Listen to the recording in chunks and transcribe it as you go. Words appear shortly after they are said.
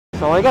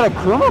So I got a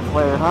Kouma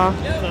player, huh?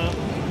 Yeah.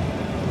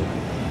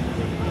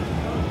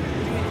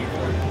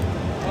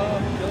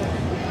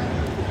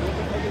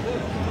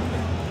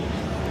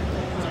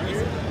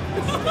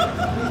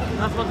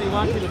 That's what they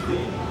want you to see.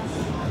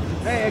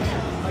 Hey,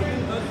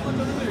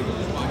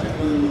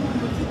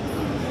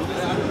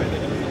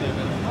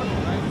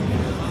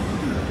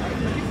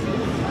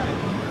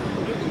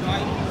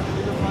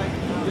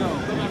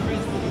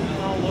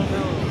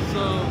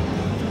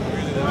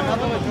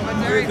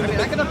 I mean,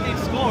 I can update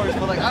scores,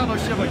 but like I don't know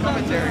shit about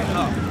commentary.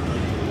 Oh.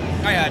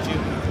 I got you.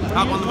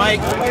 Hop on the mic.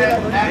 Yeah.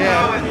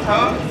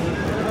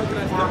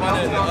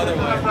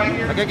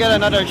 I could get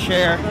another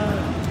chair.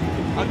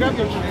 I'll grab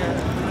your chair.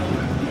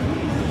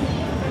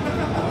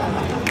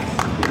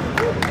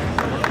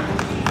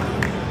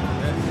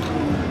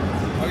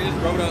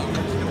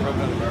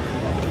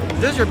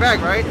 This is your bag,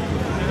 right?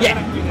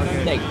 Yeah.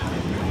 Thank you.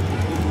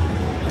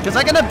 Because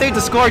I can update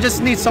the score, I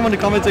just need someone to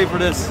commentate for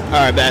this.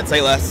 Alright, bet.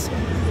 Say less.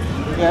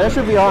 yeah, that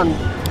should be on.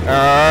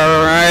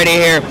 Alrighty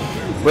here.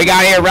 We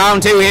got here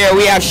round 2 here.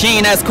 We have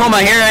Sheen as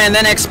Kouma here, and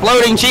then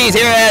ExplodingCheese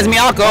here as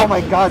Miyako. Oh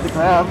my god, the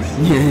crabs.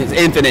 It's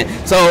infinite.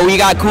 So we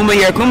got Kouma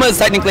here. Kouma is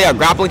technically a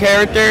grappler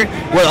character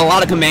with a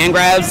lot of command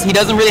grabs. He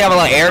doesn't really have a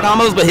lot of air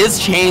combos, but his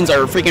chains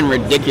are freaking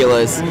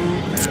ridiculous.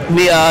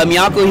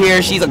 Miyako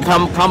here, she's a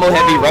combo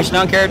heavy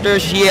rushdown character.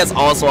 She has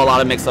also a lot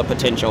of mix-up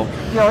potential.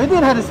 Yo, he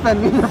didn't have to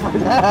spend meter for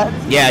that.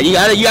 Yeah, you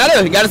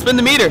gotta spin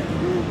the meter.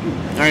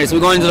 Alright, so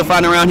we're going into the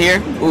final round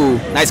here. Ooh,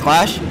 nice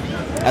clash.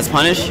 That's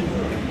punish.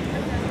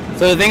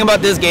 So the thing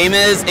about this game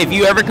is, if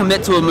you ever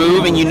commit to a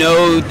move and you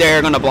know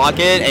they're gonna block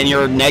it and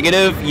you're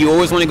negative, you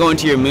always want to go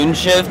into your moon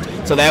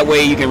shift, so that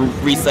way you can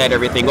reset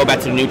everything, go back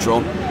to the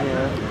neutral.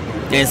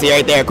 And see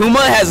right there,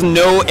 Kouma has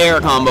no air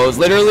combos.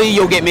 Literally,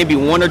 you'll get maybe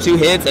 1 or 2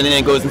 hits, and then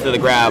it goes into the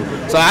grab.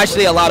 So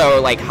actually, a lot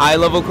of like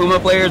high-level Kouma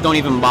players don't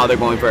even bother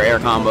going for air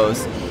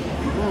combos.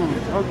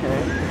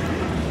 Okay.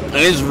 And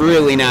it's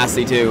really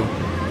nasty too.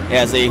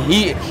 Yeah, see,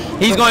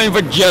 he's going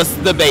for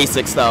just the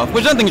basic stuff,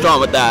 which nothing's wrong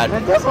with that.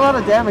 It does a lot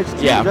of damage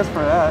too, Yeah. just for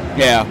that.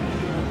 Yeah.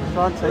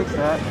 Sean takes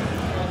that.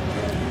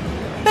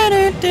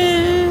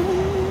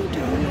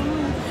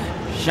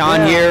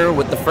 Sean here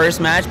with the first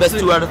match, best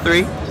 2 out of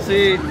 3.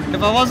 See,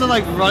 if I wasn't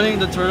like running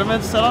the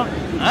tournament setup,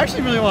 I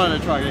actually really wanted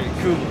to try getting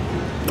Kouma.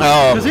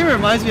 Oh. Because he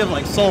reminds me of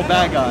like Soul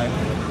Bad Guy.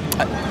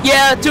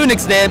 Yeah, to an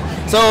extent.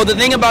 So the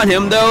thing about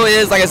him though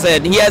is, like I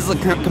said, he has the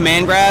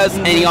command grabs,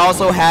 and he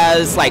also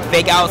has like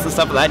fake outs and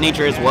stuff of that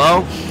nature as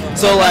well.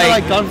 So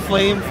like gun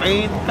flame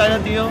feint kind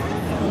of deal.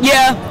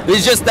 Yeah,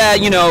 it's just that,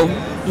 you know,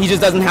 he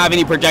just doesn't have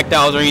any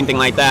projectiles or anything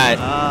like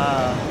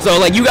that. So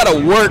like you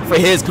gotta work for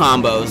his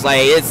combos.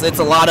 Like it's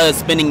a lot of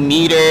spinning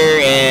meter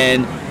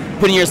and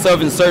putting yourself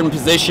in certain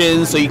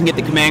positions so you can get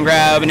the command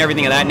grab and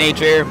everything of that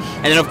nature.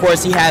 And then of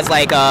course he has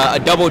like a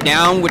double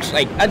down, which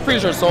like I'm pretty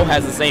sure Soul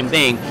has the same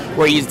thing,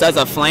 where he does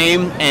a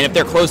flame, and if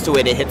they're close to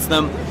it, it hits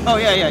them. Oh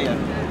yeah.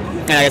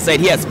 And like I said,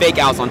 he has fake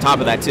outs on top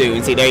of that too.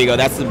 And see, there you go.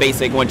 That's the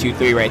basic 1, 2,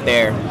 3 right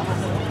there.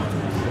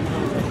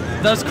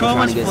 Does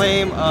Kouma's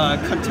flame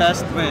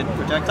contest with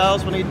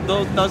projectiles when he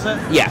does it?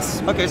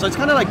 Yes. Okay, so it's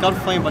kind of like gun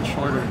flame but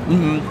shorter.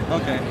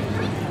 Okay.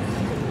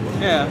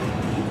 Yeah.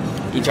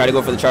 You try to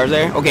go for the charge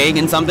there. Okay,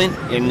 getting something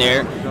in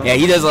there. Yeah,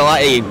 he does a lot.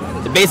 Hey,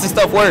 the basic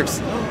stuff works.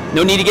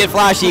 No need to get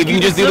flashy if you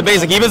can just do the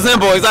basic. Keep it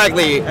simple,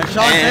 exactly. And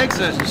Sean takes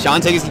it.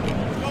 Sean takes it.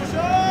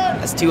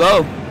 That's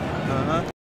 2-0.